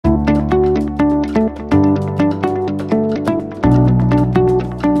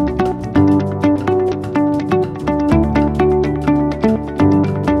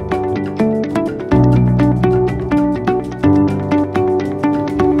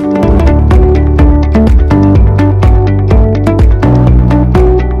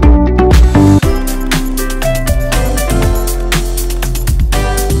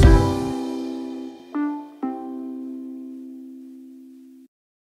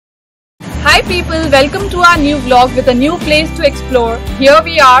Hi people, welcome to our new vlog with a new place to explore. Here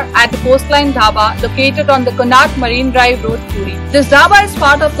we are at the Coastline Dhaba located on the Connaught Marine Drive Road, Puri. This Dhaba is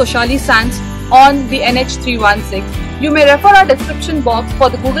part of Toshali Sands on the NH316. You may refer our description box for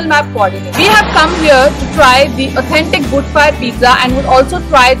the Google Map coordinates. We have come here to try the authentic Woodfire Pizza and would also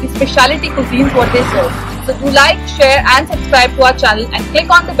try the specialty cuisines what they serve. So do like, share and subscribe to our channel and click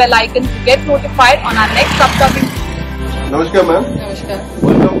on the bell icon to get notified on our next upcoming video. Namaskar ma'am. Namaskar.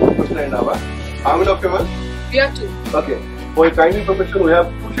 Welcome to Coastline Dhaba. How many of you ma'am? We are two. Okay. For your kind information, we have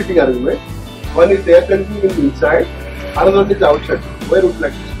two sitting arrangements. One is air conditioning inside, another one is outside. Where would you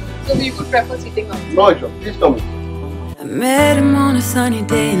like to sit? So you would prefer sitting outside? No issue. Please come. I met him on a sunny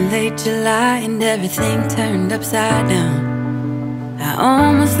day in late July and everything turned upside down. I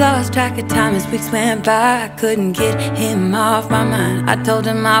almost lost track of time as weeks went by. I couldn't get him off my mind. I told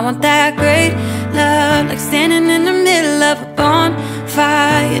him I want that great love, like standing in the middle of a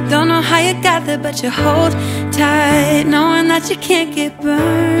bonfire. You don't know how you got there, but you hold tight, knowing that you can't get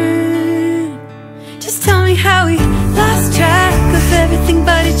burned. Just tell me how we lost track of everything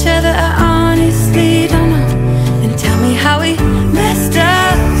but each other. I honestly don't know. And tell me how we messed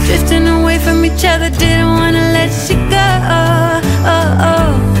up, drifting away from each other. Didn't wanna let you go.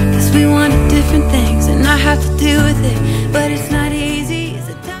 Cause we wanted different things and I have to deal with it, but it's not easy.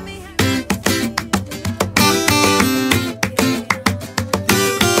 So tell me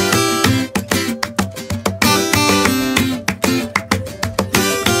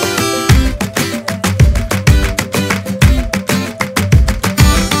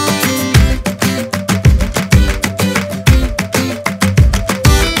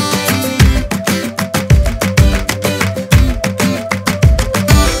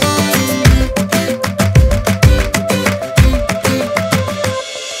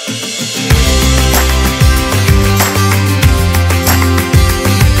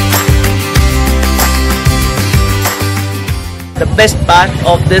The best part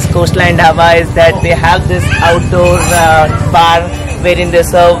of this Coastline Dhaba is that they have this outdoor bar wherein they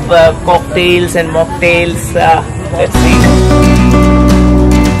serve cocktails and mocktails. Let's see.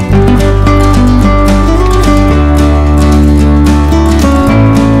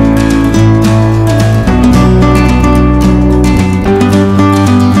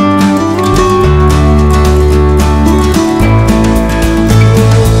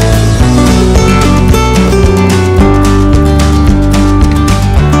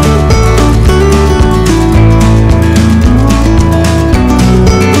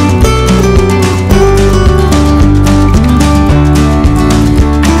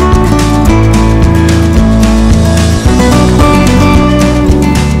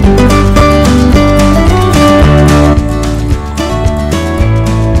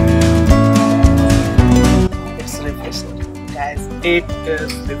 It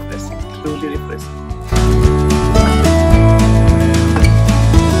is refreshing, truly refreshing.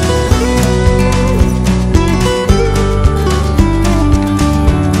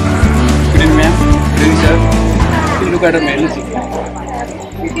 Good evening ma'am. Good evening sir. Please look at the menu.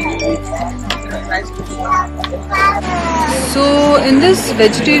 So in this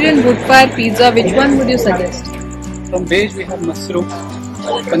vegetarian Woodfire Pizza, which one would you suggest? From veg we have mushroom,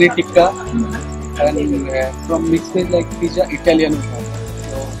 paneer tikka, and from mixed veg like pizza Italiano.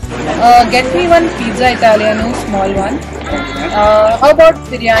 Get me one pizza Italiano, small one. How about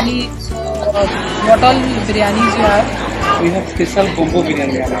biryani? So what all biryanis you have? We have special combo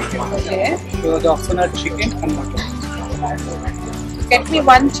biryani. Okay. So the option are chicken and mutton. Get me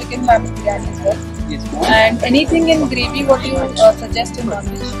one chicken lamb biryani as well. Yes, ma'am. And anything in gravy, what you suggest in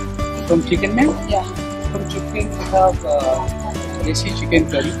non-veg? From chicken ma'am? Yeah. From chicken we have desi chicken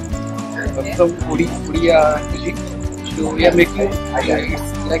curry. Okay. From Puri cuisine. So we are making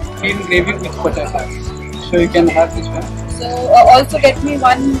it's like green gravy with potato. So you can have this one. So also get me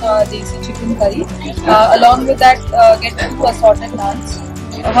one desi chicken curry. Along with that, get 2 assorted naans.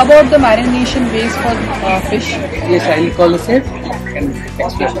 How about the marination base for fish? Yes, I will call the chef and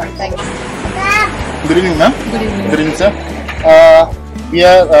explain. Thank you. Good evening, ma'am. Good evening. Good evening, sir. We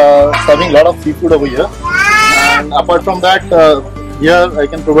are serving a lot of seafood over here, and apart from that, here I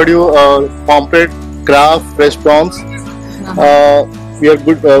can provide you pomfret, crab, fresh prawns. We are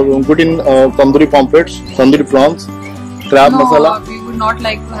good in tandoori pomfrets, tandoori prawns, crab masala. We would not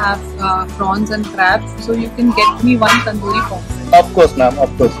like to have prawns and crabs, so you can get me one tandoori pomfret. Of course, ma'am.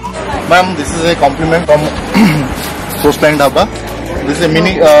 Of course, ma'am. This is a compliment from Coastline Dhaba. This is a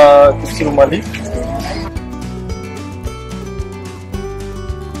mini Rumali.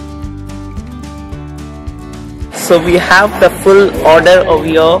 So we have the full order over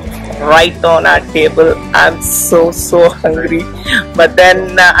here right on our table. I'm so hungry. But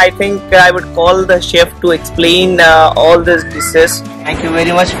then I think I would call the chef to explain all these dishes. Thank you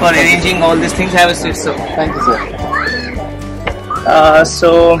very much for arranging all these things. Have a seat, sir. Thank you, sir.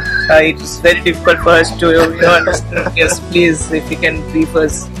 It's very difficult for us to understand. Yes, please, if you can brief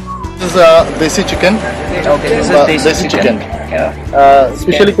us. This is desi chicken. Okay, this is desi chicken. Yeah.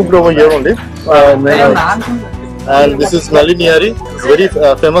 Specially cooked over here only. And this is nali nihari, very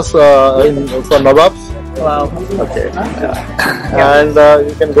famous for Nawabs. Wow. Okay. And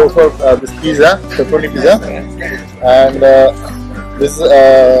you can go for this pizza, pepperoni pizza. And this is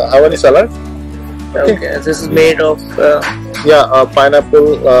Hawani salad. Okay. This is made of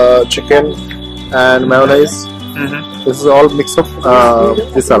pineapple, chicken, and mayonnaise. This is all mixed up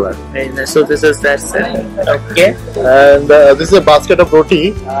this salad. Very nice. So this is that salad. Okay. And this is a basket of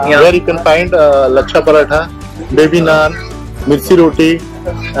roti where you can find laksha paratha, baby naan, mirchi roti,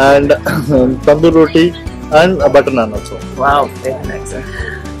 and tandoor roti, and butter naan also. Wow, very nice.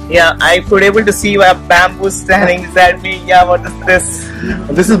 Yeah, I could able to see a bamboo standing beside me. Yeah, what is this?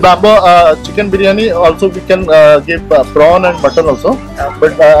 This is bamboo chicken biryani. Also, we can give prawn and mutton also.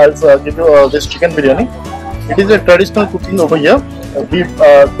 But I'll give you this chicken biryani. It is a traditional cooking over here. We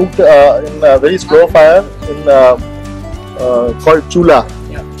cooked in a very slow fire in called chula.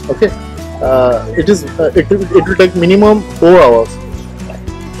 Okay. It will take minimum 4 hours.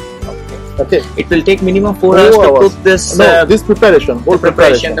 Okay. It will take minimum 4 hours to cook this. This preparation, whole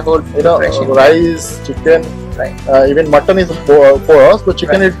preparation. The whole preparation. Rice, chicken, right. Even mutton is 4 hours, but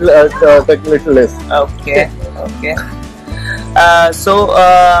chicken it will take a little less. Okay. Okay.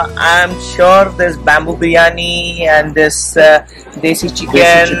 I'm sure this bamboo biryani and this desi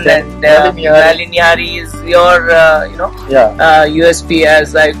chicken and nali nihari is your USP,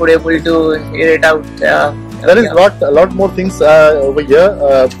 as I could able to hear it out. There is a lot more things over here.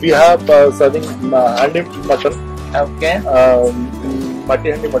 We have serving handi mutton. Okay.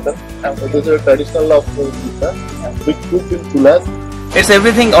 Matti handi mutton. This is a traditional of pizza. We cook in chulas. It's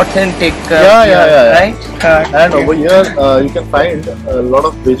everything authentic. Right. And okay. over here you can find a lot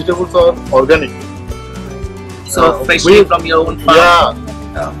of vegetables are organic. So freshly from your own farm.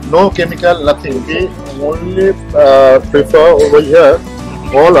 Yeah. No chemical, nothing. We only prefer over here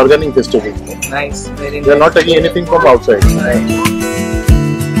all organic vegetables. Nice. Very nice. We are not taking anything from outside. Right.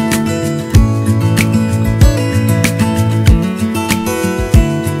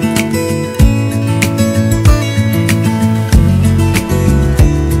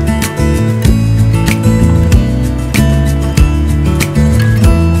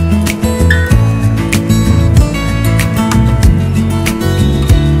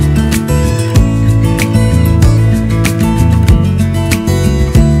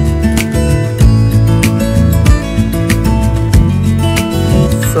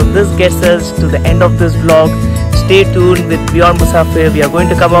 This gets us to the end of this vlog. Stay tuned with Beyond Musaafir. We are going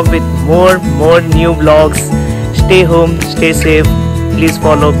to come up with more new vlogs. Stay home, stay safe. Please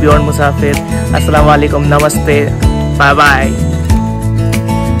follow Beyond Musaafir. Assalamu alaikum, namaste, bye bye.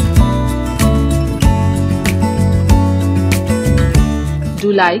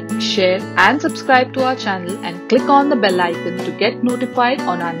 Do like, share and subscribe to our channel and click on the bell icon to get notified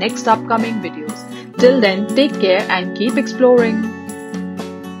on our next upcoming videos. Till then, take care and keep exploring.